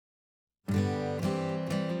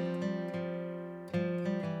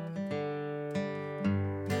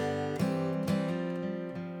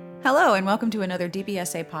Hello, and welcome to another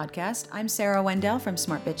DBSA podcast. I'm Sarah Wendell from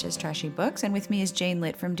Smart Bitches Trashy Books, and with me is Jane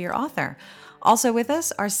Litt from Dear Author. Also with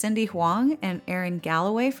us are Cindy Hwang and Erin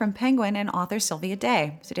Galloway from Penguin and author Sylvia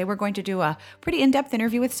Day. Today we're going to do a pretty in-depth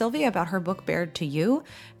interview with Sylvia about her book Bared to You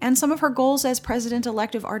and some of her goals as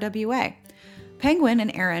president-elect of RWA. Penguin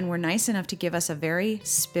and Erin were nice enough to give us a very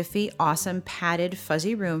spiffy, awesome, padded,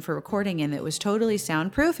 fuzzy room for recording in that was totally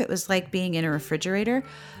soundproof. It was like being in a refrigerator.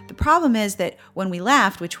 The problem is that when we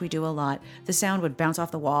laughed, which we do a lot, the sound would bounce off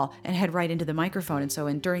the wall and head right into the microphone. And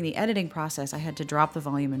so during the editing process, I had to drop the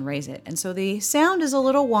volume and raise it. And so the sound is a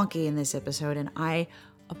little wonky in this episode, and I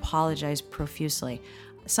apologize profusely.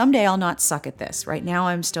 Someday I'll not suck at this. Right now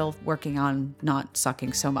I'm still working on not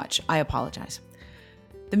sucking so much. I apologize.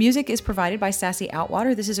 The music is provided by Sassy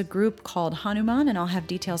Outwater. This is a group called Hanuman, and I'll have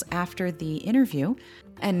details after the interview.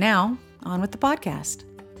 And now, on with the podcast.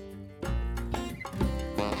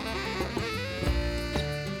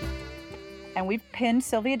 And we've pinned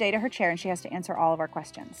Sylvia Day to her chair, and she has to answer all of our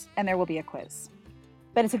questions. And there will be a quiz.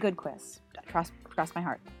 But it's a good quiz. Cross my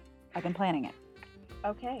heart. I've been planning it.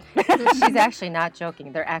 Okay. She's actually not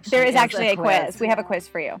joking. There is actually a quiz. We have a quiz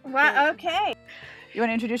for you. Well, okay. You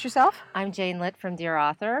want to introduce yourself? I'm Jane Litt from Dear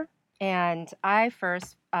Author, and I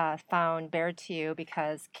first found Bared to You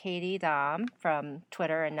because Katie Dom from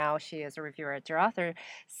Twitter, and now she is a reviewer at Dear Author,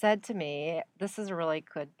 said to me, "This is a really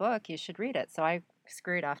good book. You should read it." So I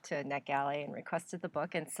scurried off to NetGalley and requested the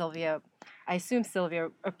book, and I assume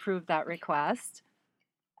Sylvia approved that request.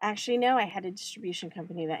 Actually, no, I had a distribution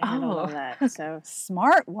company that handled all that. So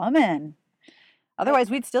Smart woman.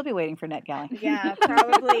 Otherwise, we'd still be waiting for NetGalley. Yeah,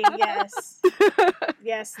 probably, yes.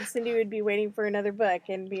 Yes, and Cindy would be waiting for another book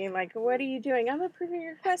and being like, "What are you doing?" "I'm approving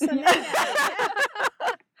your request on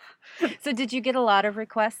NetGalley." So did you get a lot of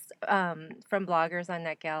requests from bloggers on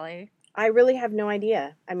NetGalley? I really have no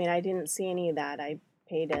idea. I mean, I didn't see any of that. I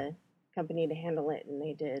paid a company to handle it, and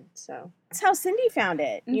they did. So that's how Cindy found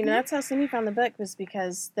it. Mm-hmm. You know, that's how Cindy found the book, was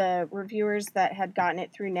because the reviewers that had gotten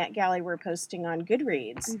it through NetGalley were posting on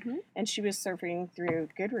Goodreads, and she was surfing through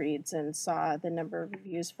Goodreads and saw the number of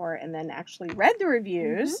reviews for it, and then actually read the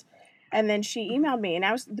reviews, and then she emailed me,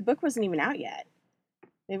 and the book wasn't even out yet.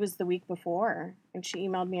 It was the week before, and she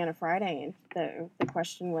emailed me on a Friday, and the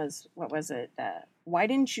question was, what was it? Why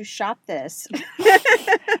didn't you shop this?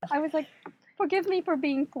 I was like, forgive me for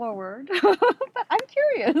being forward, but I'm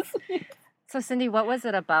curious. So Cindy, what was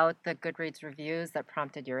it about the Goodreads reviews that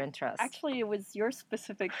prompted your interest? Actually, it was your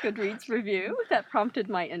specific Goodreads review that prompted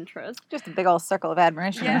my interest. Just a big old circle of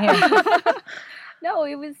admiration in Yeah. here. No,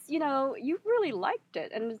 it was, you really liked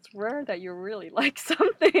it, and it's rare that you really like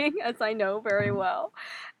something, as I know very well.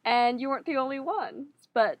 And you weren't the only one,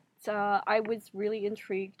 but I was really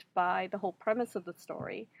intrigued by the whole premise of the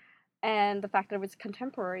story. And the fact that it was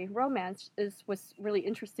contemporary romance was really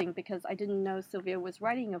interesting, because I didn't know Sylvia was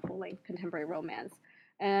writing a full-length contemporary romance.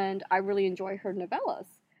 And I really enjoy her novellas,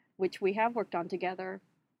 which we have worked on together.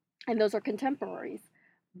 And those are contemporaries.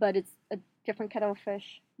 But it's a different kettle of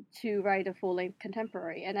fish to write a full-length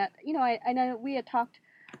contemporary. And, I know we had talked,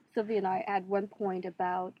 Sylvia and I, at one point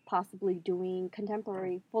about possibly doing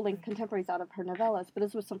full-length contemporaries out of her novellas. But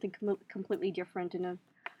this was something completely different in a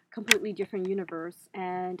completely different universe,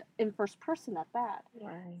 and in first person at that.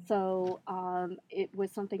 Right. So it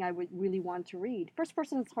was something I would really want to read. First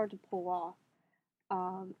person is hard to pull off,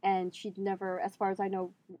 and she'd never, as far as I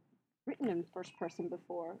know, written in first person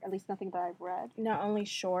before, at least nothing that I've read. Not only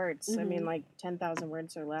shorts, I mean, like 10,000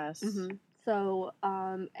 words or less. So,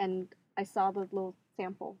 and I saw the little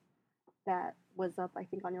sample that was up, I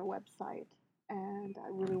think, on your website, and I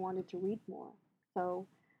really wanted to read more. So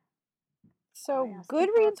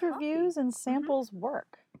Goodreads reviews and samples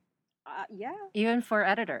work. Yeah. Even for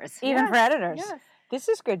editors. Even for editors. Yes. This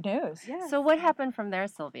is good news. Yes. So what happened from there,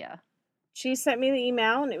 Sylvia? She sent me the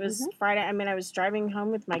email, and it was Friday. I mean, I was driving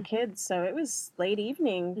home with my kids, so it was late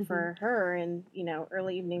evening for her and,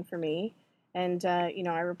 early evening for me. And,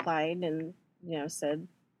 I replied and, said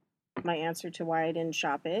my answer to why I didn't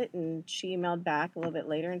shop it. And she emailed back a little bit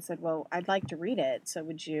later and said, "Well, I'd like to read it, so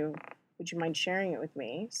would you mind sharing it with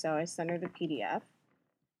me?" So I sent her the PDF.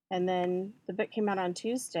 And then the book came out on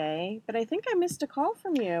Tuesday, but I think I missed a call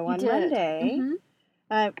from you on Monday,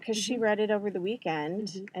 because she read it over the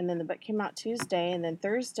weekend, and then the book came out Tuesday, and then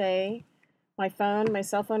Thursday my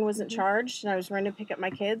cell phone wasn't charged, and I was running to pick up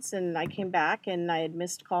my kids, and I came back, and I had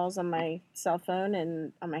missed calls on my cell phone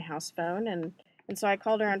and on my house phone, and so I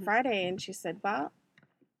called her on Friday, and she said, "Well,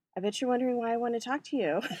 I bet you're wondering why I want to talk to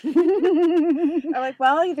you." I'm like,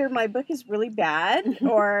 "Well, either my book is really bad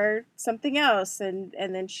or something else." And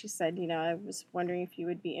then she said, "I was wondering if you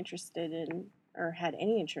would be interested in, or had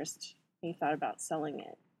any interest, any thought about selling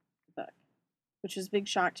it." which was a big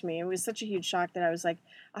shock to me. It was such a huge shock that I was like,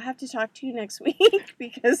 I'll have to talk to you next week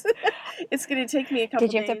because it's going to take me a couple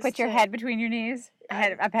days. Did you have to put your head between your knees?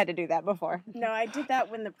 I've had to do that before. No, I did that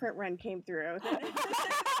when the print run came through.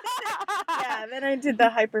 Yeah, then I did the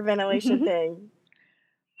hyperventilation thing.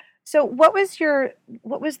 So what was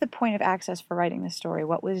the point of Access for writing this story?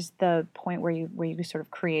 What was the point where you sort of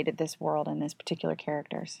created this world and these particular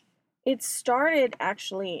characters? It started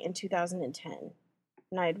actually in 2010.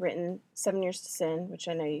 And I had written 7 Years to Sin, which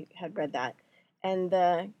I know you had read that. And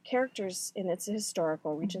the characters, and it's a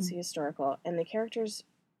historical, Regency historical, and the characters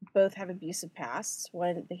both have abusive pasts.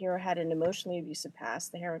 One, the hero had an emotionally abusive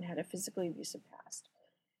past, the heroine had a physically abusive past.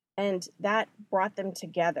 And that brought them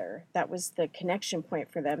together. That was the connection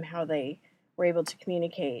point for them, how they were able to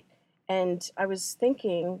communicate. And I was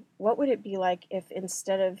thinking, what would it be like if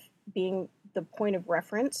instead of being the point of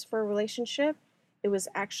reference for a relationship, it was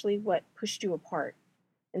actually what pushed you apart?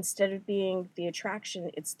 Instead of being the attraction,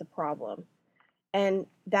 it's the problem. And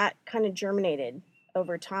that kind of germinated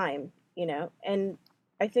over time, and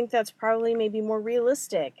I think that's probably maybe more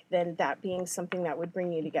realistic than that being something that would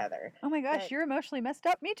bring you together. Oh my gosh, you're emotionally messed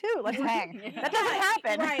up. Me too. Let's hang. That doesn't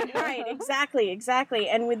happen. Right. Exactly.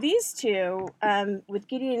 And with these two, with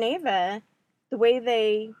Gideon and Ava, the way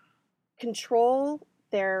they control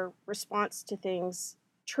their response to things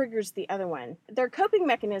triggers the other one. Their coping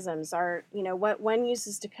mechanisms are, what one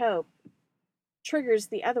uses to cope triggers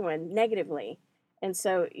the other one negatively. And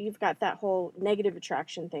so you've got that whole negative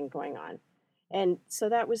attraction thing going on. And so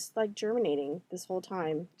that was like germinating this whole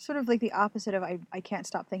time. Sort of like the opposite of I can't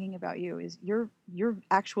stop thinking about you is you're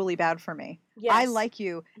actually bad for me. Yes. I like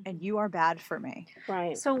you and you are bad for me.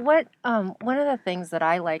 Right. So one of the things that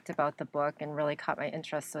I liked about the book and really caught my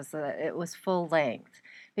interest was that it was full length,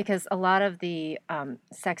 because a lot of the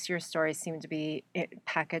sexier stories seem to be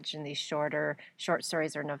packaged in these short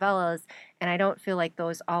stories or novellas, and I don't feel like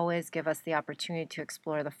those always give us the opportunity to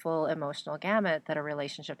explore the full emotional gamut that a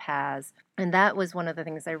relationship has. And that was one of the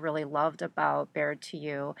things I really loved about Bared to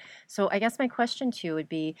You. So I guess my question to you would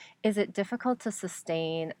be, is it difficult to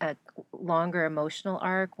sustain a longer emotional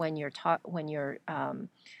arc when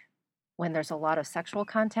when there's a lot of sexual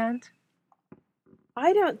content?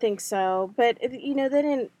 I don't think so, but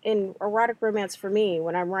then in erotic romance for me,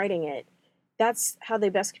 when I'm writing it, that's how they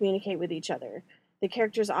best communicate with each other. The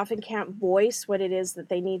characters often can't voice what it is that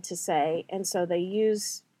they need to say, and so they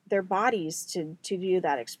use their bodies to do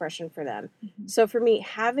that expression for them. Mm-hmm. So for me,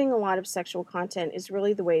 having a lot of sexual content is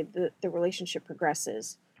really the way the relationship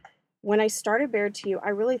progresses. When I started Bared to You, I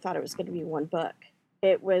really thought it was going to be one book.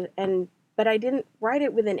 But I didn't write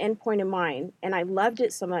it with an end point in mind, and I loved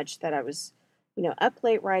it so much that I was up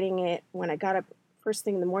late writing it. When I got up first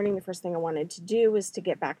thing in the morning, the first thing I wanted to do was to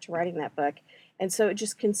get back to writing that book. And so it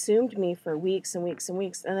just consumed me for weeks and weeks and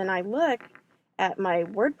weeks. And then I look at my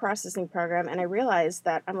word processing program and I realize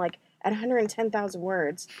that I'm like at 110,000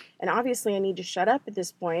 words. And obviously I need to shut up at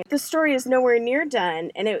this point. The story is nowhere near done.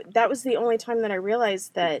 And that was the only time that I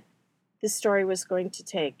realized that this story was going to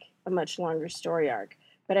take a much longer story arc.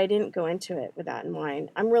 But I didn't go into it with that in mind.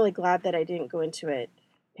 I'm really glad that I didn't go into it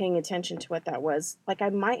paying attention to what that was. Like I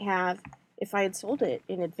might have if I had sold it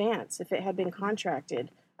in advance. If it had been contracted,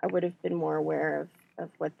 I would have been more aware of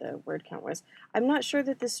what the word count was. I'm not sure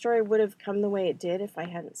that this story would have come the way it did if I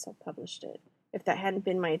hadn't self-published it. If that hadn't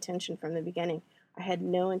been my intention from the beginning. I had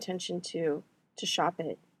no intention to shop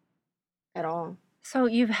it at all. So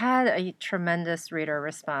you've had a tremendous reader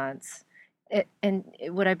response. And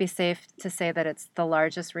would I be safe to say that it's the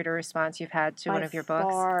largest reader response you've had to one of your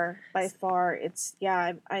books? By far. It's,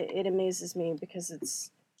 it amazes me because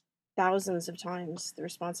it's thousands of times the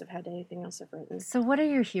response I've had to anything else I've written. So what are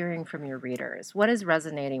you hearing from your readers? What is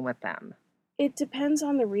resonating with them? It depends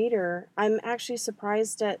on the reader. I'm actually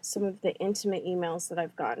surprised at some of the intimate emails that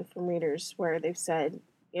I've gotten from readers where they've said,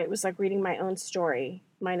 it was like reading my own story,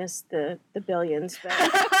 minus the billions. But,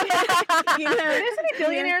 there's any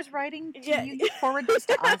billionaires writing to you forward this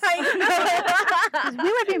to us. Because we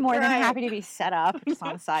would be more than happy to be set up just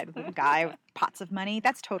on the side with a guy with pots of money.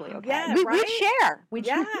 That's totally okay. Yeah, We'd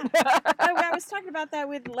share. I was talking about that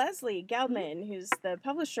with Leslie Geldman, who's the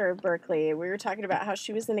publisher of Berkeley. We were talking about how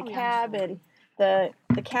she was in a cab and the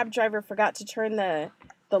cab driver forgot to turn the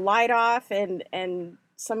light off and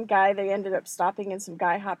some guy, they ended up stopping and some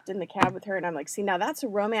guy hopped in the cab with her. And I'm like, see, now that's a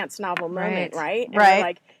romance novel moment, right? And right. We're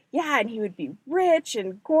like, yeah, and he would be rich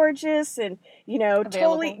and gorgeous and, available.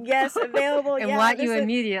 Totally, yes, available. And want you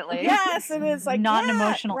immediately. Yes, and it's like, not an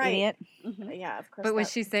emotional idiot. Mm-hmm. Yeah, of course. But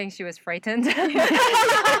was she saying she was frightened? Because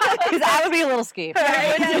I would be a little skeeved.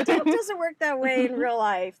 Right? Yeah, it doesn't work that way in real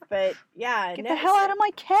life, but yeah. Get the hell out of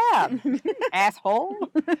my cab, asshole.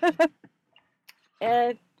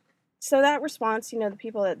 So that response, the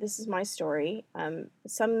people that this is my story,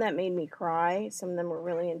 some that made me cry, some of them were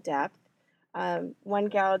really in depth. One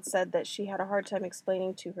gal had said that she had a hard time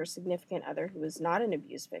explaining to her significant other who was not an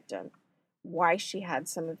abuse victim why she had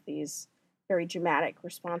some of these very dramatic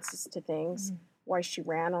responses to things, why she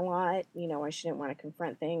ran a lot, why she didn't want to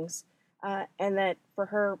confront things. And that for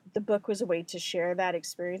her, the book was a way to share that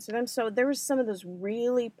experience with them. So there was some of those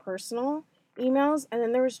really personal emails, and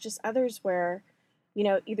then there was just others where,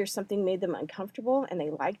 either something made them uncomfortable and they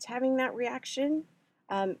liked having that reaction,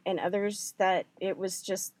 and others that it was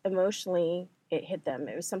just emotionally, it hit them.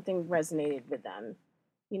 It was something resonated with them.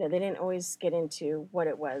 They didn't always get into what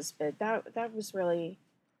it was, but that was really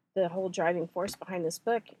the whole driving force behind this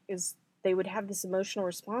book, is they would have this emotional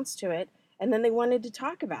response to it, and then they wanted to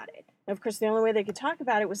talk about it. And of course, the only way they could talk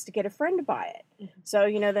about it was to get a friend to buy it. So,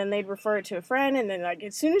 then they'd refer it to a friend, and then like,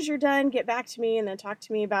 as soon as you're done, get back to me and then talk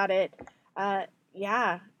to me about it. That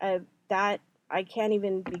I can't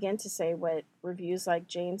even begin to say what reviews like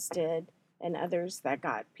Jane's did and others that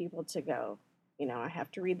got people to go, I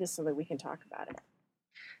have to read this so that we can talk about it.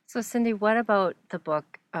 So, Cindy, what about the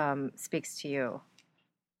book speaks to you?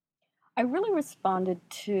 I really responded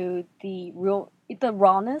to the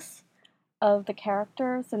rawness of the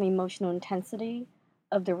characters and the emotional intensity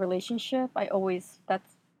of the relationship.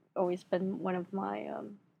 That's always been one of my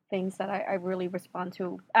things that I really respond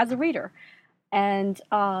to as a reader, and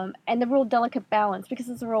the real delicate balance, because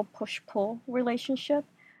it's a real push-pull relationship.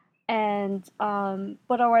 And but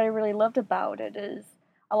what I really loved about it is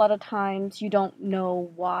a lot of times you don't know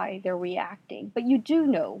why they're reacting, but you do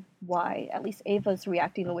know why. At least Ava's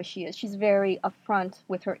reacting the way she is. She's very upfront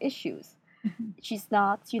with her issues. She's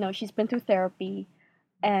not, she's been through therapy,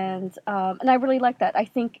 and I really like that. I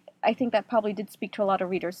think that probably did speak to a lot of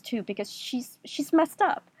readers too, because she's messed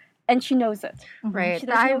up and she knows it. Right.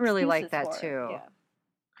 There's I no really like excuses that for it. too.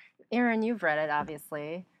 Yeah. Erin, you've read it,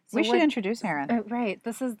 obviously. So We should introduce Erin. Right.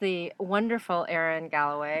 This is the wonderful Erin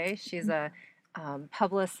Galloway. She's a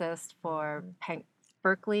publicist for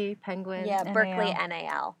Berkeley Penguin. Yeah, Berkeley NAL.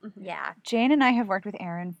 NAL. Yeah. Jane and I have worked with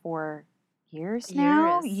Erin for years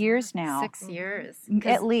now. 6 years.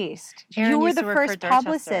 At least. Erin You were used the to work for first Dorchester.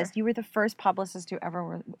 publicist. You were the first publicist who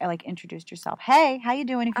ever introduced yourself. Hey, how you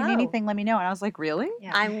doing? If you need Oh. anything, let me know. And I was like, really?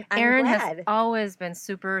 Yeah. I'm Erin glad. has always been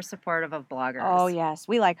super supportive of bloggers. Oh yes,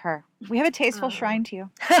 we like her. We have a tasteful shrine to you.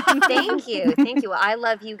 Thank you. Thank you. I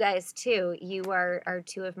love you guys too. You are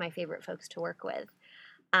two of my favorite folks to work with.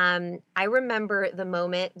 I remember the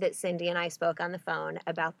moment that Cindy and I spoke on the phone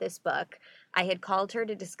about this book. I had called her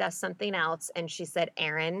to discuss something else, and she said,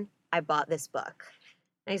 Erin, I bought this book.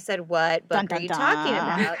 I said, what book Dun, dun, are you talking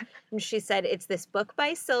dun. about? And she said, it's this book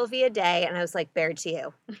by Sylvia Day. And I was like, bear to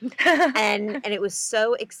you. And it was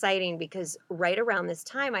so exciting because right around this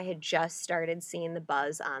time, I had just started seeing the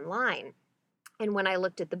buzz online. And when I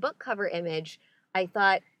looked at the book cover image, I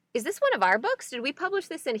thought, is this one of our books? Did we publish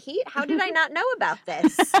this in Heat? How did I not know about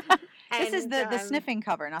this? This is the sniffing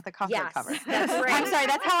cover, not the cufflink yes, cover. that's right. I'm sorry,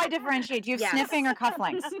 that's how I differentiate. Do you have Yes. sniffing or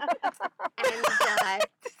cufflinks? And This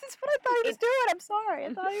is what I thought he was doing. I'm sorry.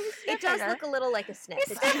 I thought he was it sniffing does her. look a little like a sniff.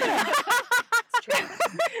 He's It's true. It's true.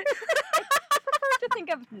 I prefer to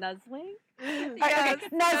think of nuzzling. Okay,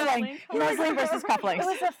 nuzzling. Nuzzling versus It cufflinks.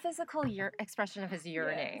 was a physical expression of his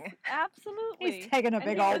yearning. Yes, absolutely. He's taking a And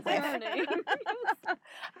big he old was whiff. yearning.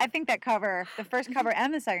 I think that cover, the first cover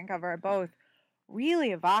and the second cover, are both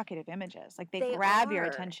really evocative images. Like they grab your are.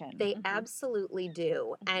 attention. They absolutely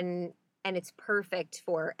do. And it's perfect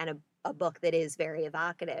for a book that is very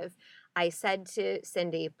evocative. I said to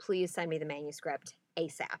Cindy, please send me the manuscript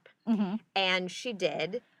ASAP. Mhm. And she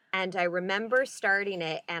did. And I remember starting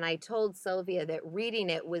it, and I told Sylvia that reading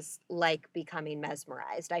it was like becoming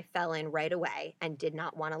mesmerized. I fell in right away and did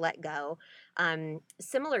not want to let go.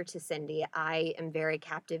 Similar to Cindy, I am very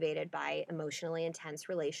captivated by emotionally intense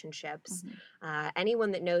relationships.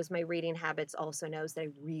 Anyone that knows my reading habits also knows that I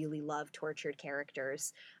really love tortured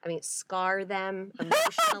characters. I mean, scar them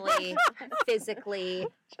emotionally, physically.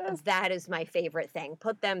 That is my favorite thing.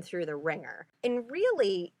 Put them through the ringer. And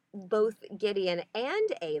really, both Gideon and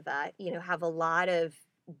Ava, have a lot of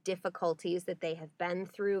difficulties that they have been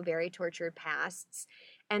through, very tortured pasts.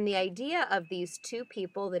 And the idea of these two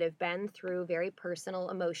people that have been through very personal,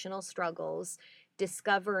 emotional struggles,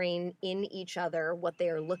 discovering in each other what they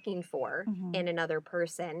are looking for in another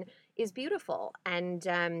person is beautiful. And,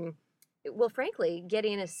 well, frankly,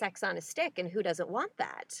 Gideon is sex on a stick, and who doesn't want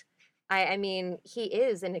that? I mean, he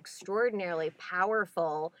is an extraordinarily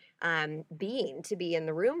powerful being to be in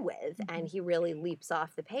the room with, and he really leaps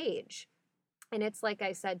off the page. And it's like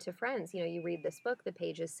I said to friends, you read this book, the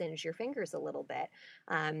pages singe your fingers a little bit.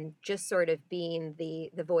 Just sort of being the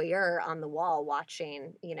voyeur on the wall,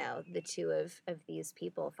 watching, the two of these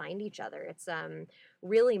people find each other. It's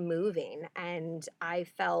really moving, and I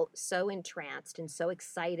felt so entranced and so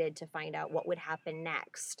excited to find out what would happen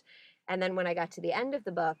next. And then when I got to the end of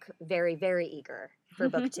the book, very, very eager for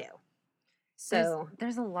book 2. So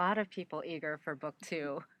there's a lot of people eager for book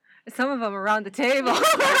 2. Some of them around the table.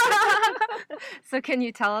 So can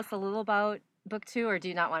you tell us a little about book 2, or do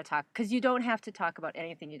you not want to talk? Because you don't have to talk about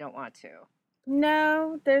anything you don't want to.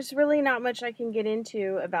 No, there's really not much I can get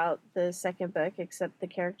into about the second book except the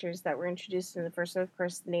characters that were introduced in the first one. Of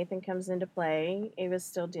course, Nathan comes into play. Ava's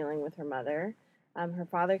still dealing with her mother. Her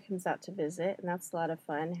father comes out to visit, and that's a lot of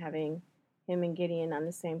fun, having him and Gideon on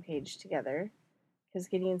the same page together. Because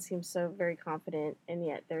Gideon seems so very confident, and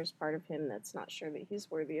yet there's part of him that's not sure that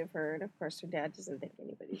he's worthy of her. And of course, her dad doesn't think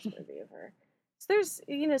anybody's worthy of her. So there's,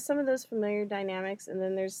 some of those familiar dynamics, and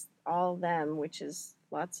then there's all them, which is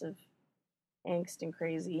lots of angst and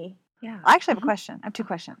crazy. Yeah. I actually have a question. I have 2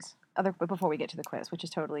 questions. Before we get to the quiz, which is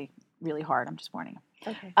totally really hard. I'm just warning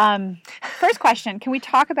you. Okay. First question: can we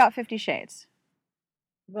talk about 50 Shades?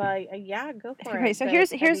 Well, yeah, go for Okay, it. so but,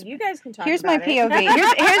 here's you guys can talk here's about my it.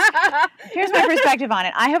 POV. Here's my perspective on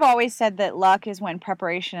it. I have always said that luck is when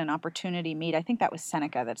preparation and opportunity meet. I think that was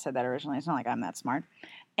Seneca that said that originally. It's not like I'm that smart.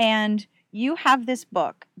 And you have this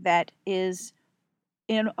book that is,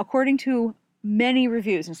 according to many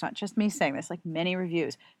reviews, and it's not just me saying this, like many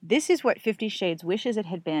reviews, this is what 50 Shades wishes it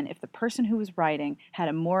had been if the person who was writing had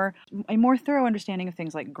a more thorough understanding of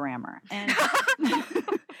things like grammar. And,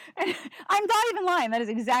 and I'm not even lying. That is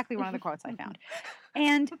exactly one of the quotes I found.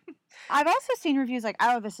 And I've also seen reviews like,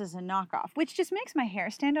 oh, this is a knockoff, which just makes my hair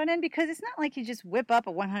stand on end, because it's not like you just whip up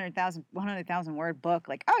a 100,000 word book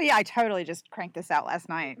like, oh yeah, I totally just cranked this out last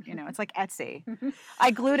night. It's like Etsy.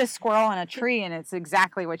 I glued a squirrel on a tree and it's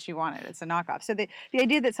exactly what you wanted. It's a knockoff. So the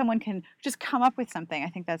idea that someone can just come up with something, I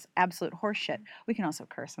think that's absolute horseshit. We can also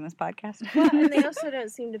curse on this podcast. Well, and they also don't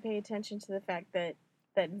seem to pay attention to the fact that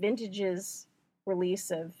Vintage's release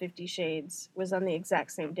of 50 Shades was on the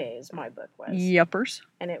exact same day as my book was. Yuppers.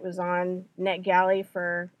 And it was on NetGalley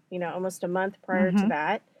for, almost a month prior to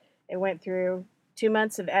that. It went through 2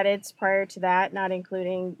 months of edits prior to that, not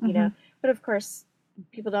including, but of course,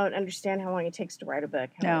 people don't understand how long it takes to write a book,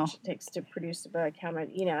 how much it takes to produce a book, how much,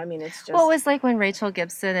 it's just... Well, it was like when Rachel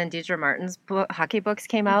Gibson and Deidre Martin's hockey books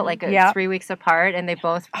came out, like 3 weeks apart, and they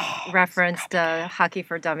both referenced Hockey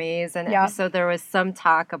for Dummies, and so there was some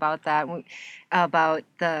talk about that, about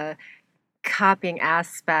the copying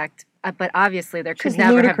aspect, but obviously there could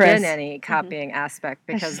never have been any copying aspect,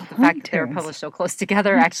 because the fact that they were published so close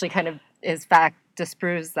together actually kind of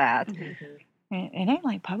disproves that. It ain't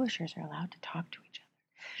like publishers are allowed to talk to each other.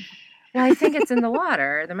 Well, I think it's in the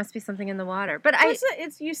water. There must be something in the water. But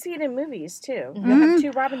it's you see it in movies too. You have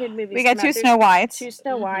 2 Robin Hood movies. We got 2 Snow Whites, 2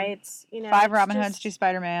 Snow Whites. 5 Robin Hoods, 2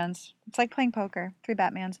 Spider-Mans. It's like playing poker. 3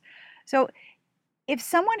 Batmans. So, if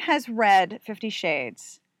someone has read 50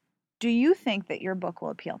 Shades, do you think that your book will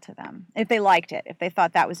appeal to them? If they liked it, if they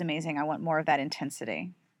thought that was amazing, I want more of that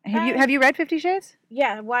intensity. Have you read 50 Shades?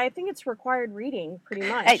 Yeah, well, I think it's required reading pretty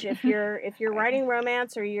much. If you're writing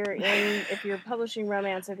romance, or if you're publishing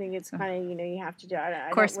romance, I think it's kind of you have to do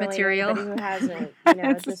it. Course don't really material. know anybody who hasn't,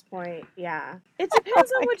 at this point, yeah. It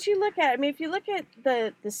depends on what you look at. I mean, if you look at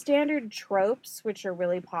the standard tropes, which are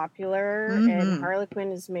really popular, and Harlequin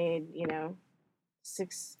has made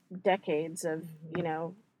 6 decades of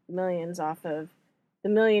millions off of the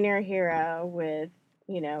millionaire hero with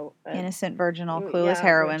innocent, virginal, clueless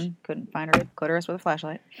heroine. Couldn't find her clitoris with a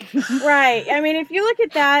flashlight. Right. I mean, if you look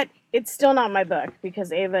at that, it's still not my book,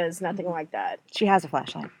 because Ava is nothing like that. She has a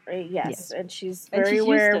flashlight. Yes. And she's very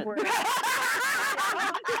aware of where...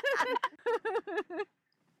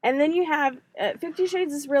 And then you have 50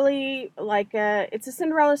 Shades is really like it's a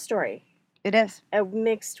Cinderella story. It is.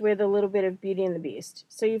 Mixed with a little bit of Beauty and the Beast.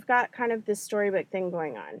 So you've got kind of this storybook thing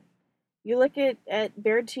going on. You look at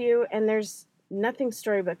Bared to You, and there's nothing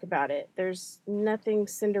storybook about it. There's nothing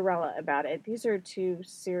Cinderella about it. These are 2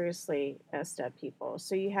 seriously messed up people.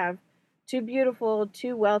 So you have 2 beautiful,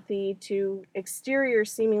 2 wealthy, 2 exterior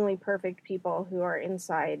seemingly perfect people who are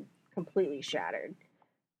inside completely shattered.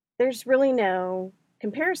 There's really no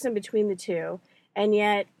comparison between the 2, and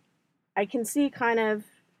yet I can see kind of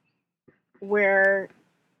where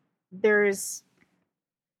there's...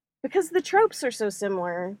 Because the tropes are so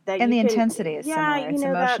similar that the intensity is similar. It's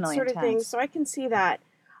emotionally that sort intense. of thing. So I can see that.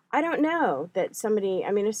 I don't know that somebody...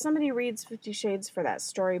 I mean, if somebody reads 50 Shades for that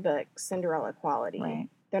storybook Cinderella quality,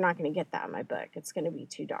 they're not going to get that in my book. It's going to be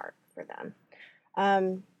too dark for them.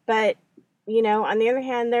 But On the other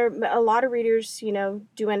hand, there a lot of readers,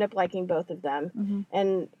 do end up liking both of them. Mm-hmm.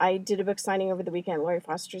 And I did a book signing over the weekend at Lori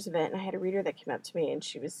Foster's event, and I had a reader that came up to me, and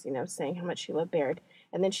she was, saying how much she loved Baird.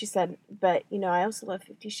 And then she said, but, I also love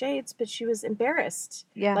 50 Shades, but she was embarrassed.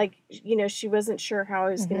 Yeah. Like, she wasn't sure how I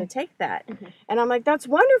was going Mhm. to take that. Mhm. And I'm like, that's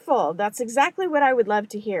wonderful. That's exactly what I would love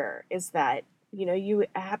to hear, is that, you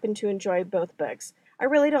happen to enjoy both books. I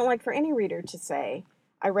really don't like for any reader to say,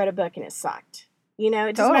 I read a book and it sucked. It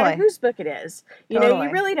doesn't matter Totally. whose book it is. Totally.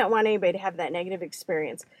 You really don't want anybody to have that negative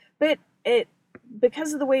experience. But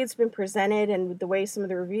because of the way it's been presented and the way some of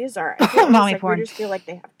the reviews are, I feel almost Mommy like porn. readers feel like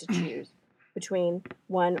they have to choose between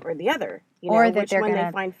one or the other. Or that which they're one they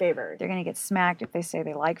gonna- find favored. They're going to get smacked if they say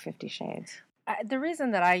they like 50 Shades. The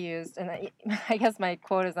reason that I used, and I guess my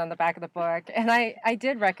quote is on the back of the book, and I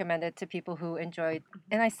did recommend it to people who enjoyed,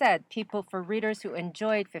 and I said, for readers who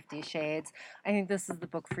enjoyed 50 Shades, I think this is the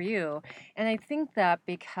book for you. And I think that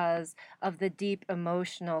because of the deep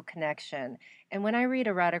emotional connection. And when I read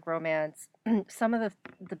erotic romance, some of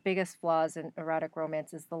the biggest flaws in erotic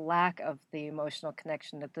romance is the lack of the emotional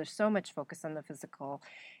connection, that there's so much focus on the physical.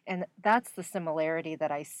 And that's the similarity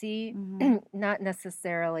that I see, not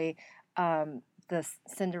necessarily the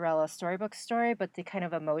Cinderella storybook story, but the kind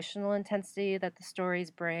of emotional intensity that the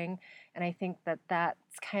stories bring. And I think that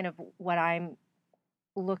that's kind of what I'm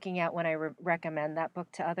looking at when I recommend that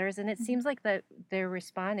book to others. And it seems like that they're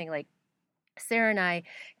responding. Like Sarah and I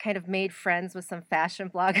kind of made friends with some fashion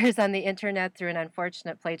bloggers on the internet through an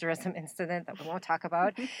unfortunate plagiarism incident that we won't talk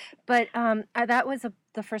about. But that was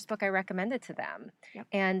the first book I recommended to them. Yep.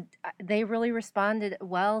 And they really responded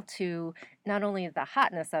well to not only the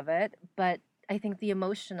hotness of it, but I think the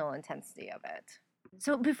emotional intensity of it.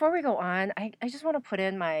 So before we go on, I just want to put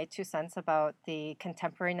in my 2 cents about the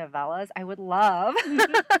contemporary novellas. I would love,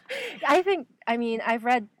 I've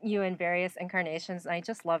read you in various incarnations, and I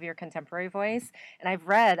just love your contemporary voice. And I've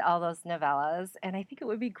read all those novellas, and I think it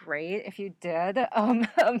would be great if you did a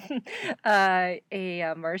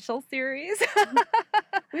Marshall series.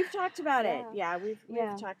 We've talked about it. Yeah. Yeah, we've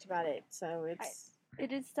Yeah. talked about it. So it's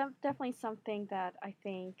It is definitely something that I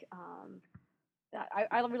think that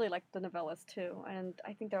I really like the novellas too, and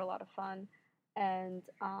I think they're a lot of fun. And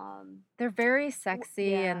They're very sexy,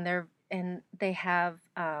 yeah. and they have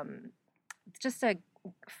just a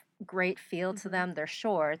great feel to Mhm. them. They're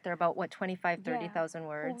short. They're about 25, Yeah. 30,000 Well,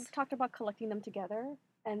 words. we've talked about collecting them together,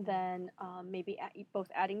 and then maybe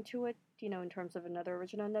both adding to it, in terms of another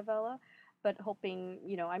original novella, but I'm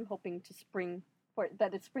hoping to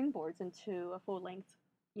that it springboards into a full length,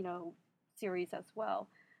 series as well.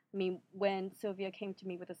 I mean, when Sylvia came to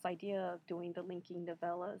me with this idea of doing the linking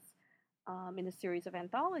novellas in a series of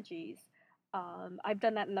anthologies, I've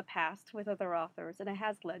done that in the past with other authors, and it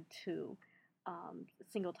has led to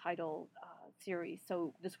single title series.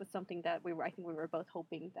 So this was something that I think we were both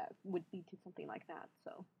hoping that would lead to something like that.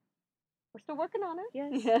 So we're still working on it.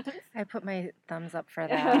 Yes. I put my thumbs up for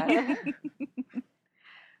that.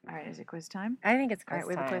 All right, is it quiz time? I think it's All quiz right,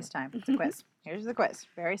 we have time. a quiz time. It's a quiz. Here's the quiz.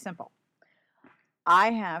 Very simple.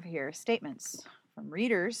 I have here statements from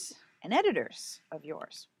readers and editors of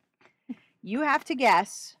yours. You have to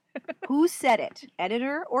guess who said it,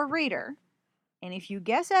 editor or reader. And if you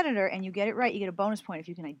guess editor and you get it right, you get a bonus point if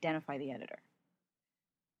you can identify the editor.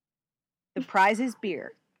 The prize is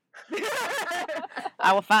beer.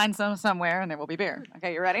 I will find some somewhere and there will be beer.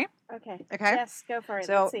 Okay, you ready? okay. Okay. Yes, go for it.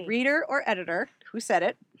 So, Let's see. reader or editor, who said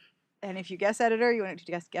it? And if you guess editor, you want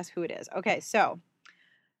to guess who it is. Okay, so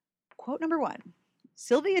quote number 1.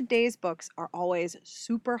 Sylvia Day's books are always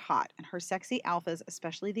super hot, and her sexy alphas,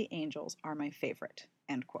 especially the angels, are my favorite.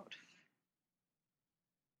 End quote.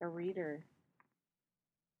 A reader.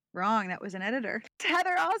 Wrong, that was an editor.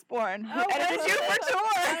 Heather Osborne, who Oh, edited was you it? for tour.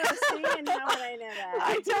 Oh, see, and how would I know that?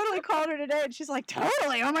 I totally called her today, and she's like,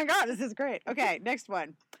 totally. Oh my God, this is great. Okay, next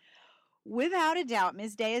one. Without a doubt,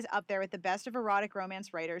 Ms. Day is up there with the best of erotic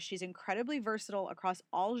romance writers. She's incredibly versatile across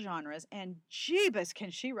all genres, and jeebus, can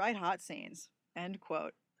she write hot scenes. End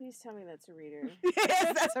quote. Please tell me that's a reader.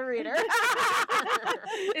 Yes, that's a reader.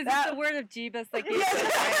 Is That- it the word of Jeebus that gave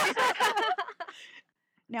Yes. it?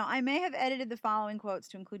 Now, I may have edited the following quotes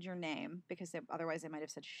to include your name, because otherwise they might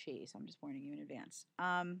have said she, so I'm just warning you in advance.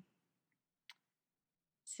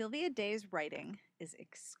 Sylvia Day's writing is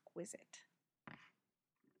exquisite.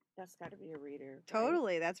 That's got to be a reader. Right?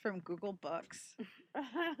 Totally. That's from Google Books.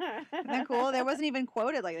 Isn't that cool? That wasn't even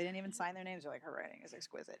quoted. Like, they didn't even sign their names. They're like, her writing is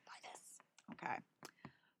exquisite. Buy this. Okay.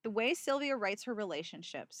 The way Sylvia writes her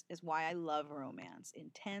relationships is why I love romance.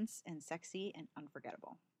 Intense and sexy and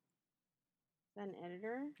unforgettable. Is that an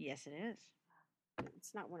editor? Yes, it is.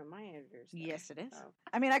 It's not one of my editors. Though. Yes, it is. Oh.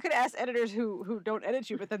 I mean, I could ask editors who don't edit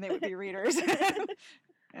you, but then they would be readers.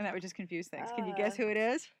 And that would just confuse things. Can you guess who it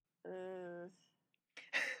is?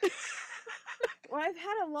 Well, I've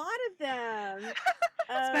had a lot of them.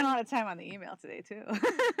 Spent a lot of time on the email today, too.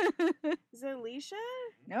 Is it Alicia?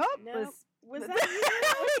 Nope. Was that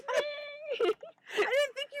you? I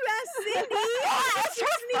didn't think you asked Cindy. I asked her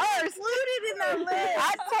first. Included in that list.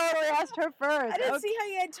 I totally asked her first. I didn't see how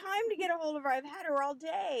you had time to get a hold of her. I've had her all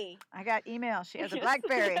day. I got email. She has a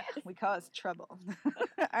BlackBerry. We cause trouble.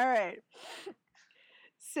 All right.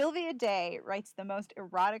 Sylvia Day writes the most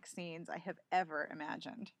erotic scenes I have ever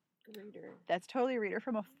imagined. Reader. That's totally a reader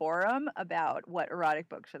from a forum about what erotic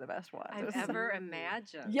books are the best ones. I've ever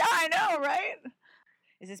imagined. Yeah, I know, right?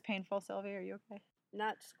 Is this painful, Sylvia? Are you okay?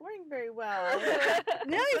 Not scoring very well.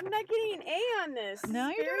 No, I'm not getting an A on this. No,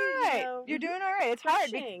 It's you're very, doing all right. you know, You're doing all right. It's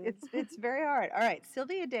hard. pushing. It's very hard. All right.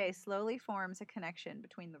 Sylvia Day slowly forms a connection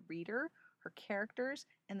between the reader, her characters,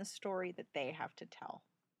 and the story that they have to tell.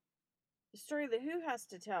 The story that who has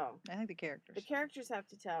to tell? I think the characters. The characters have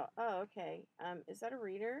to tell. Oh, okay. Is that a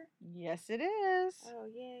reader? Yes, it is. Oh,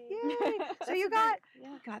 yay. Yay. So That's you a got bit-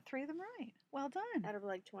 yeah. got 3 of them right. Well done. Out of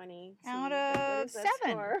like 20. Out what of is that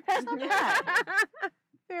 7. score? That's not bad.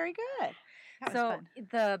 Very good. That was So fun.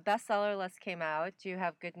 the bestseller list came out. Do you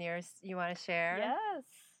have good news you want to share? Yes.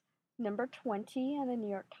 Number 20 on the New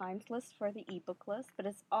York Times list for the ebook list, but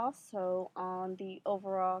it's also on the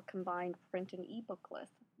overall combined print and ebook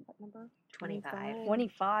list. What number? 25.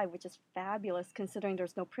 25, which is fabulous considering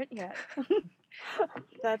there's no print yet.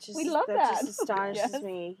 That just, We love that that. just astonishes Yes.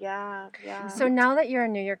 me. Yeah, yeah. So now that you're a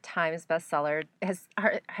New York Times bestseller,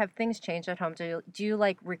 have things changed at home? Do you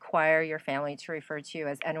like require your family to refer to you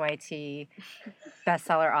as NYT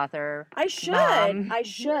bestseller author? I should. Mom. I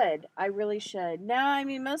should. I really should. No, I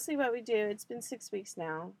mean, mostly what we do, it's been 6 weeks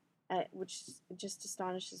now, which just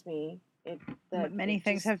astonishes me. Many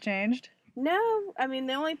things have changed. No, I mean,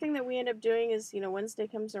 the only thing that we end up doing is, Wednesday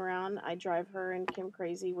comes around, I drive her and Kim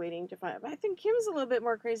crazy waiting to find. I think Kim's a little bit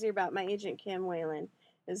more crazy about my agent, Kim Whalen,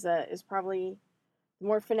 is probably the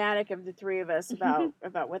more fanatic of the 3 of us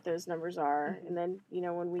about what those numbers are. And then,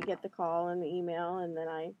 when we get the call and the email, and then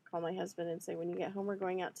I call my husband and say, when you get home, we're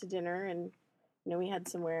going out to dinner, and, we head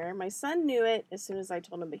somewhere. My son knew it as soon as I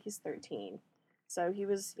told him, but he's 13. So he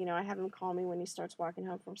was, I have him call me when he starts walking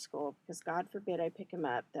home from school because God forbid I pick him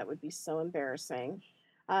up. That would be so embarrassing.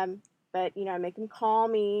 But, I make him call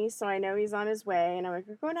me so I know he's on his way. And I'm like,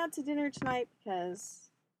 we're going out to dinner tonight because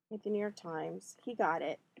at the New York Times, he got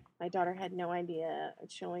it. My daughter had no idea.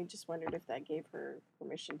 She only just wondered if that gave her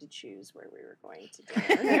permission to choose where we were going to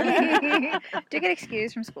dinner. Do you get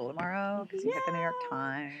excused from school tomorrow because you get the New York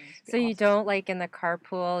Times? So you don't like in the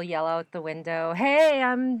carpool yell out the window, "Hey,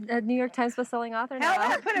 I'm a New York Times bestselling author How now."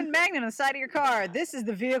 about put a magnet on the side of your car? This is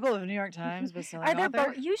the vehicle of New York Times bestselling Are there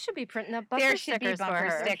author. you should be printing up bumper There should be stickers for bumper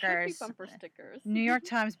her. stickers. Bumper stickers. New York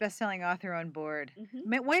Times bestselling author on board.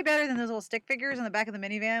 Way better than those little stick figures on the back of the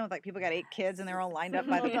minivan with like people got 8 kids and they're all lined up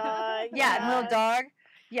by the Little dog. yeah, and little dog.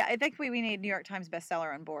 Yeah, I think we need New York Times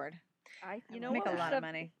bestseller on board. You Make a lot of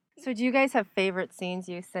money. So do you guys have favorite scenes,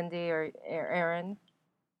 you, Cindy or Erin?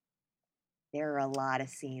 There are a lot of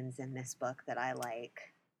scenes in this book that I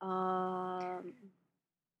like.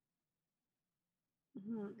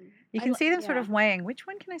 You can see them sort of weighing. Which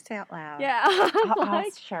one can I say out loud? Yeah. I'll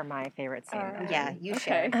share my favorite scene. Alright. Yeah, you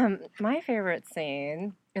Okay. should. My favorite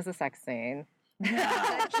scene is a sex scene. Good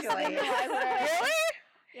choice.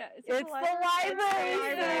 Yeah, It's the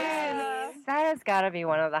library scene. That has got to be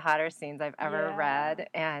one of the hotter scenes I've ever Yeah. read,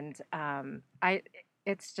 and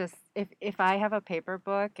it's just if I have a paper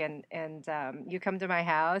book and you come to my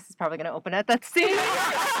house, it's probably going to open at that scene.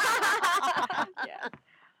 Yeah.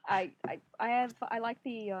 I like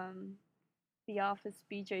the Office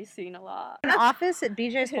BJ scene a lot. An office at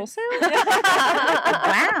BJ's Wholesale?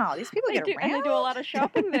 Wow, these people get around. And they do a lot of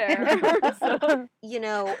shopping there. So.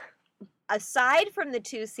 Aside from the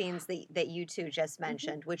 2 scenes that you 2 just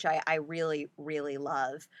mentioned, which I really, really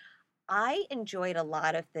love, I enjoyed a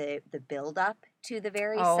lot of the build-up to the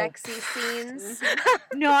very sexy scenes.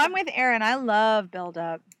 No, I'm with Erin. I love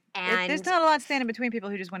build-up. And There's not a lot standing between people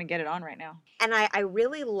who just want to get it on right now. And I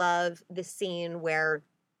really love the scene where,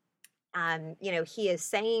 he is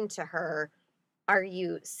saying to her, "Are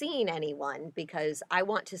you seeing anyone? Because I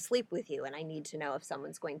want to sleep with you and I need to know if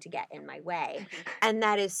someone's going to get in my way." And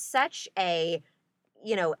that is such a,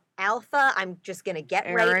 alpha, I'm just going to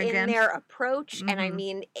get right in there approach. And I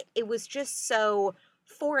mean, it was just so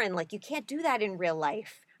foreign. Like, you can't do that in real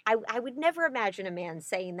life. I would never imagine a man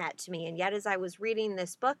saying that to me. And yet, as I was reading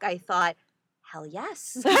this book, I thought, hell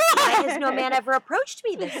yes. Why has no man ever approached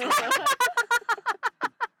me this way?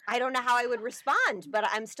 I don't know how I would respond, but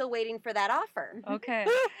I'm still waiting for that offer. Okay.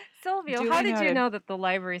 Sylvia, Duly how did you noted. know that the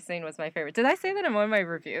library scene was my favorite? Did I say that in one of my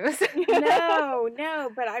reviews?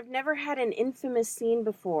 No, but I've never had an infamous scene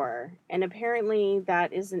before, and apparently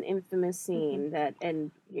that is an infamous scene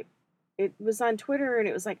it was on Twitter, and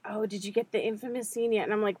it was like, oh, did you get the infamous scene yet?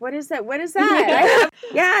 And I'm like, what is that? What is that?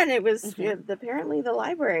 Yeah, and it was apparently the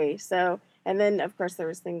library. So, and then of course there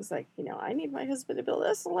was things like, I need my husband to build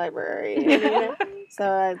us a library. And,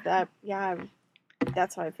 so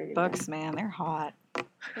that's how I figured. Books, man, they're hot.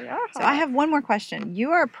 They are So I hot. have one more question.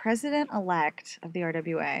 You are president-elect of the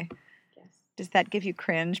RWA. Yes. Does that give you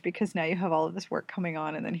cringe because now you have all of this work coming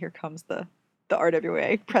on, and then here comes the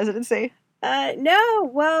RWA presidency? No,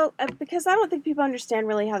 well, because I don't think people understand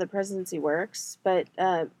really how the presidency works, but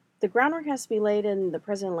the groundwork has to be laid in the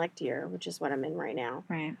president-elect year, which is what I'm in right now.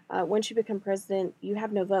 Right. Once you become president, you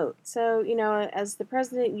have no vote. So, as the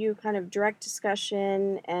president, you kind of direct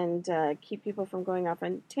discussion and keep people from going off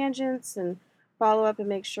on tangents and follow up and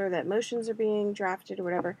make sure that motions are being drafted or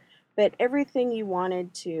whatever. But everything you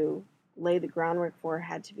wanted to lay the groundwork for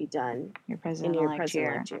had to be done Your in your president-elect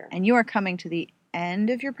president-elect year. year. And you are coming to the end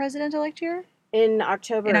of your president-elect year? In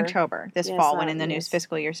October. In October, this Yes, fall, when the new yes.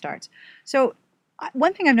 fiscal year starts. So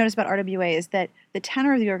one thing I've noticed about RWA is that the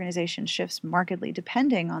tenor of the organization shifts markedly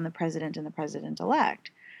depending on the president and the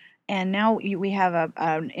president-elect. And now we have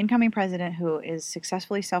an incoming president who is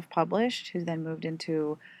successfully self-published, who's then moved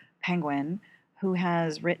into Penguin, who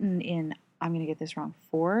has written in, I'm going to get this wrong,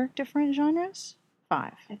 4 different genres?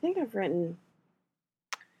 5. I think I've written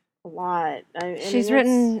a lot. She's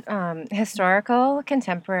written historical,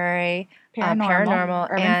 contemporary, paranormal,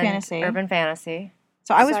 urban and fantasy. urban fantasy.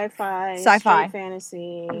 So I was sci-fi, sci-fi. straight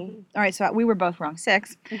fantasy. All right, so we were both wrong.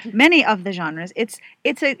 6. Many of the genres. It's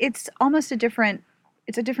almost a different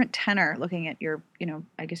tenor looking at your,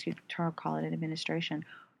 I guess you'd call it an administration.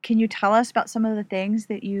 Can you tell us about some of the things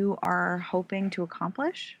that you are hoping to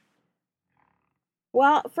accomplish?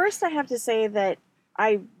 Well, first I have to say that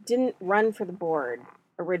I didn't run for the board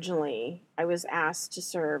originally. I was asked to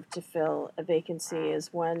serve to fill a vacancy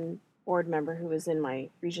as one board member who was in my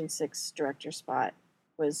Region 6 director spot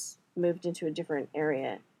was moved into a different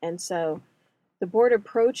area. And so the board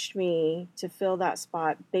approached me to fill that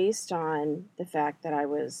spot based on the fact that I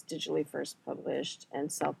was digitally first published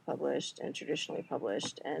and self-published and traditionally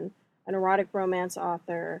published and an erotic romance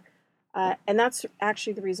author. And that's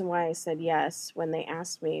actually the reason why I said yes when they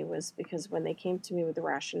asked me, was because when they came to me with the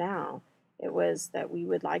rationale, it was that we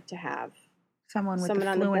would like to have Someone with someone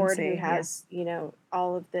the on the board fluency, who has,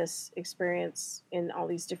 all of this experience in all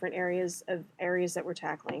these different areas that we're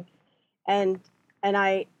tackling. And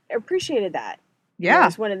I appreciated that. Yeah.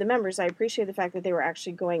 As one of the members, I appreciate the fact that they were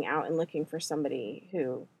actually going out and looking for somebody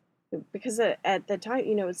who because at the time,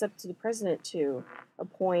 it's up to the president to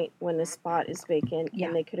appoint when the spot is vacant,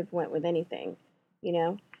 and they could have went with anything,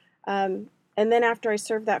 and then after I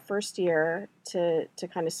served that first year to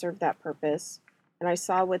kind of serve that purpose, and I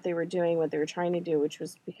saw what they were doing, what they were trying to do, which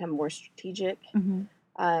was become more strategic,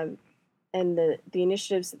 and the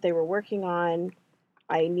initiatives that they were working on,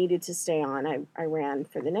 I needed to stay on. I ran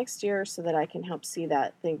for the next year so that I can help see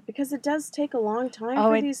that thing, because it does take a long time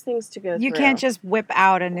for these things to go through. You can't just whip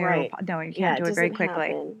out a new. Right. No, you can't do it very quickly.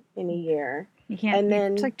 Happen in a year. You can't. And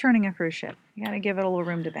then it's like turning a cruise ship. You got to give it a little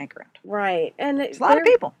room to bank around. Right, and it's a lot of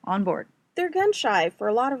people on board. They're gun shy for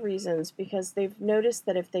a lot of reasons, because they've noticed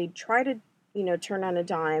that if they try to, turn on a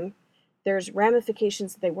dime, there's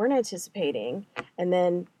ramifications that they weren't anticipating, and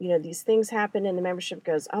then these things happen, and the membership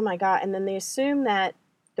goes, "Oh my God!" And then they assume that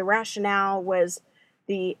the rationale was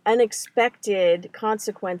the unexpected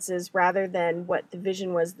consequences rather than what the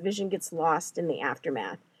vision was. The vision gets lost in the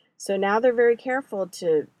aftermath. So now they're very careful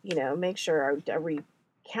to, make sure, are we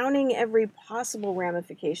counting every possible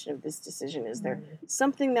ramification of this decision? Is there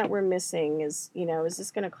something that we're missing? Is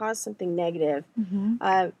this going to cause something negative?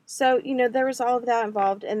 So, there was all of that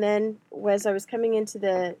involved. And then as I was coming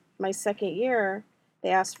into my second year, they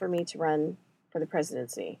asked for me to run for the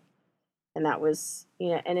presidency. And that was,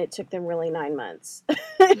 and it took them really 9 months.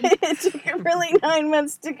 It took them really 9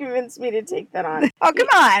 months to convince me to take that on. Oh, come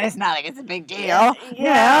on. It's not like it's a big deal.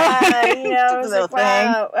 Yeah, Just I a was little like,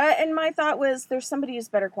 wow. And my thought was, there's somebody who's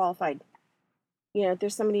better qualified.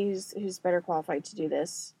 There's somebody who's better qualified to do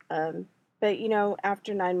this. But,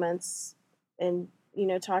 after 9 months and,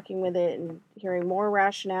 talking with it and hearing more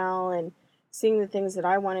rationale and seeing the things that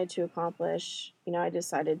I wanted to accomplish, I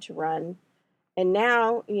decided to run. And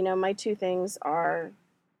now, my 2 things are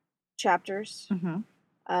chapters.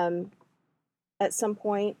 At some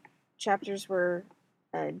point, chapters were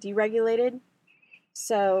deregulated.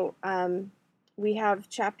 So we have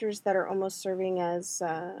chapters that are almost serving as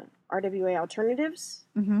RWA alternatives,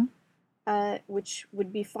 which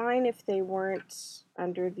would be fine if they weren't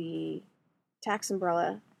under the tax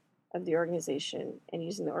umbrella of the organization and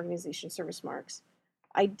using the organization service marks.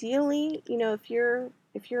 Ideally, if you're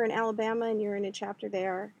in Alabama and you're in a chapter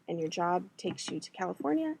there and your job takes you to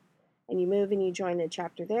California and you move and you join a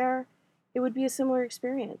chapter there, it would be a similar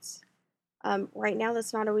experience. Right now,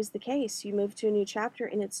 that's not always the case. You move to a new chapter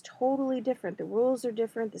and it's totally different. The rules are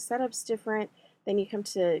different. The setup's different. Then you come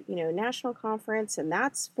to, national conference, and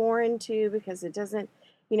that's foreign too because it doesn't,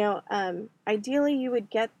 ideally you would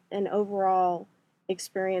get an overall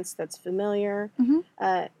experience that's familiar.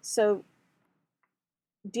 So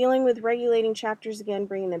dealing with regulating chapters again,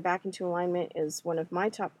 bringing them back into alignment is one of my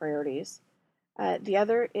top priorities. The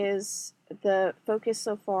other is the focus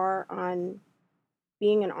so far on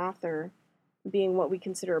being an author, being what we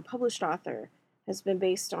consider a published author, has been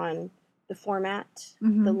based on the format,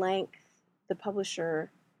 the length, the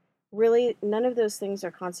publisher. Really, none of those things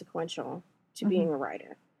are consequential to being a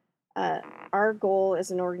writer. Our goal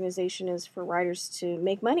as an organization is for writers to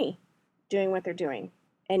make money doing what they're doing.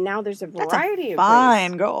 And now there's a variety of ways.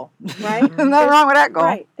 Fine goal. Right? Nothing wrong with that goal.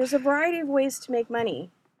 Right. There's a variety of ways to make money.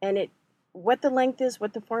 And what the length is,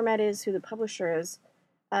 what the format is, who the publisher is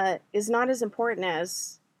not as important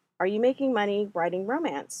as, are you making money writing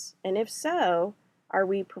romance? And if so, are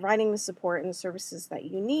we providing the support and the services that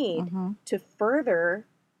you need to further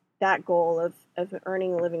that goal of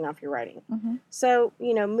earning a living off your writing? So,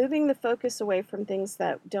 moving the focus away from things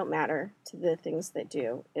that don't matter to the things that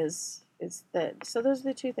do so those are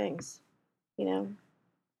the two things,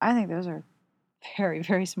 I think those are very,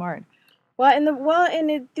 very smart.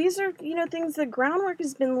 These are, things, the groundwork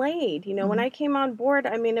has been laid. When I came on board,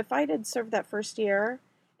 if I had served that first year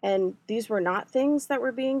and these were not things that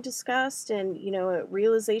were being discussed and,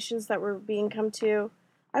 realizations that were being come to,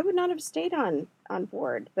 I would not have stayed on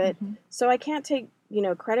board. But so I can't take,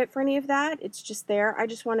 credit for any of that. It's just there. I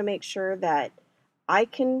just want to make sure that I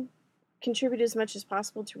can contribute as much as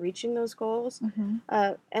possible to reaching those goals.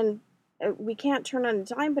 We can't turn on a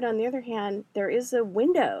dime, but on the other hand, there is a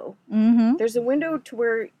window. There's a window to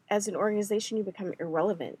where, as an organization, you become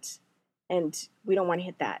irrelevant, and we don't want to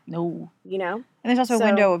hit that. No. And there's also a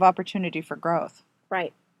window of opportunity for growth.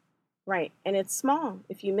 Right. And it's small.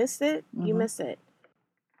 If you miss it, you miss it.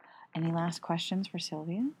 Any last questions for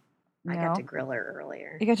Sylvia? I got to grill her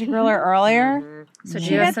earlier. You got to grill her earlier? So do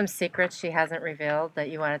you have some secrets she hasn't revealed that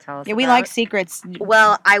you want to tell us Yeah, about? we like secrets.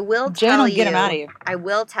 Well, I will Jen tell will you. get them out of you. I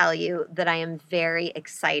will tell you that I am very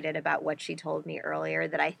excited about what she told me earlier,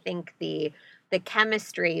 that I think the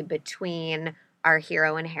chemistry between our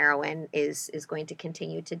hero and heroine is going to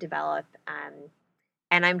continue to develop.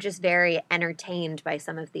 And I'm just very entertained by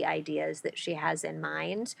some of the ideas that she has in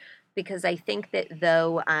mind, because I think that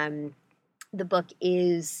though the book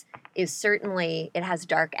is certainly, it has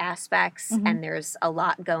dark aspects and there's a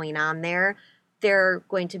lot going on there. There are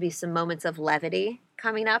going to be some moments of levity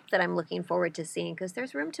coming up that I'm looking forward to seeing, because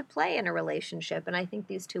there's room to play in a relationship, and I think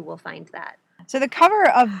these two will find that. So the cover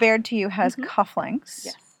of Bared to You has cufflinks.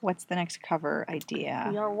 Yes. What's the next cover idea?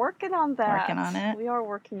 We are working on that. Working on it? We are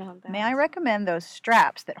working on that. May I recommend those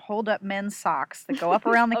straps that hold up men's socks that go up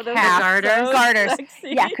around the those are calf? so Garters.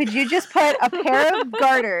 sexy. Yeah, could you just put a pair of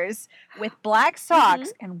garters with black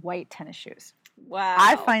socks and white tennis shoes? Wow.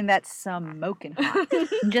 I find that smoking hot.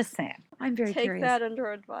 I'm just saying. I'm very Take curious. that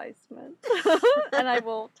under advisement. And I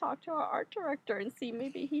will talk to our art director and see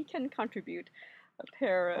maybe he can contribute a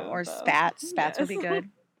pair of... Or spats. Spats would be yes. good.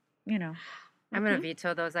 You know. I'm going to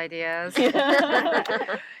veto those ideas.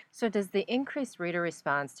 So does the increased reader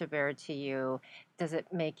response to Bared to You, does it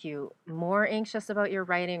make you more anxious about your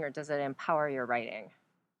writing, or does it empower your writing?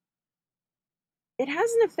 It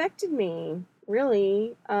hasn't affected me,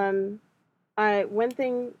 really. One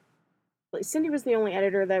thing, Cindy was the only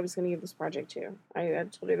editor that I was going to give this project to.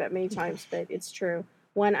 I've told her that many times, but it's true.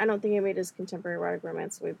 One, I don't think anybody does contemporary erotic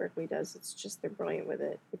romance the way Berkeley does. It's just, they're brilliant with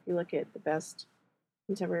it. If you look at the best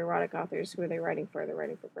contemporary erotic authors, who are they writing for? They're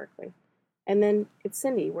writing for Berkeley. And then it's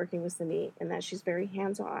Cindy, working with Cindy, and that she's very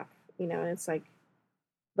hands-off, and it's like,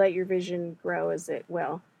 let your vision grow as it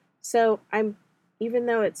will. So even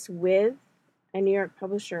though it's with a New York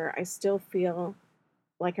publisher, I still feel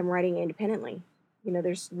like I'm writing independently.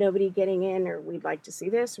 There's nobody getting in, or we'd like to see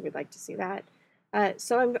this, or we'd like to see that.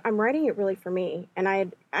 So I'm writing it really for me. And I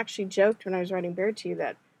had actually joked when I was writing Bared to You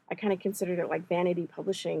that I kind of considered it like vanity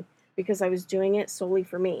publishing, because I was doing it solely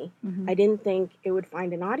for me. I didn't think it would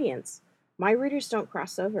find an audience. My readers don't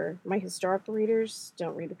cross over. My historical readers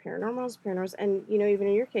don't read the paranormals, and even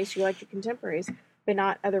in your case, you like the contemporaries. but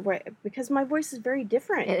not other way, because my voice is very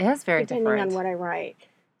different. It is very depending different. on what I write.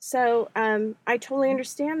 So I totally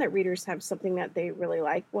understand that readers have something that they really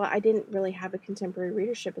like. Well, I didn't really have a contemporary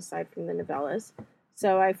readership aside from the novellas.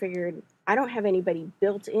 So I figured I don't have anybody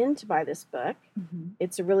built in to buy this book.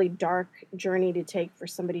 It's a really dark journey to take for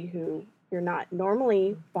somebody who you're not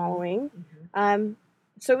normally following.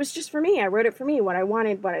 So it was just for me. I wrote it for me, what I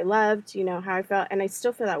wanted, what I loved, how I felt. And I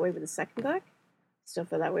still feel that way with the second book. Still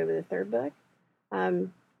feel that way with the third book.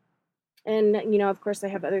 And, of course, I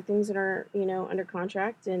have other things that are, under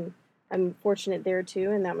contract, and I'm fortunate there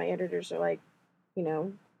too, and that my editors are like,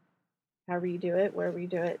 however you do it, wherever you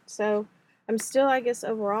do it. So I'm still, I guess,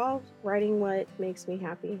 overall writing what makes me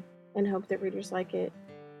happy and hope that readers like it.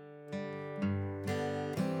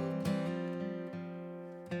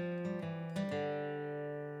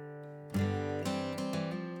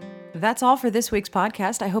 That's all for this week's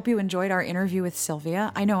podcast. I hope you enjoyed our interview with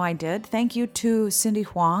Sylvia. I know I did. Thank you to Cindy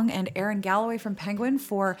Hwang and Erin Galloway from Penguin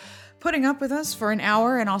for putting up with us for an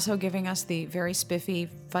hour and also giving us the very spiffy,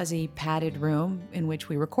 fuzzy, padded room in which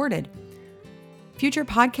we recorded. Future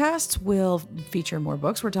podcasts will feature more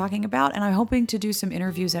books we're talking about, and I'm hoping to do some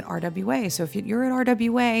interviews at RWA. So if you're at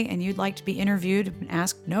RWA and you'd like to be interviewed and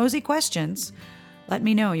ask nosy questions, let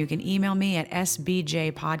me know. You can email me at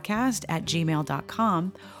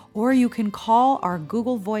sbjpodcast@gmail.com, or you can call our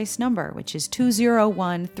Google Voice number, which is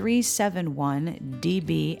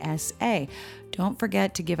 201-371-DBSA. Don't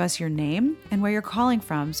forget to give us your name and where you're calling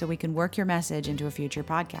from so we can work your message into a future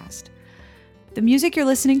podcast. The music you're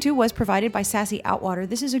listening to was provided by Sassy Outwater.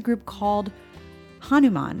 This is a group called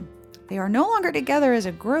Hanuman. They are no longer together as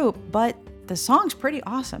a group, but the song's pretty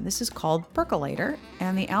awesome. This is called Percolator,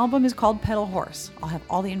 and the album is called Pedal Horse. I'll have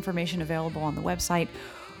all the information available on the website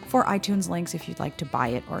for iTunes links if you'd like to buy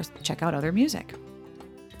it or check out other music.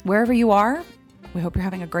 Wherever you are, we hope you're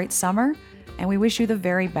having a great summer, and we wish you the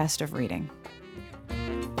very best of reading.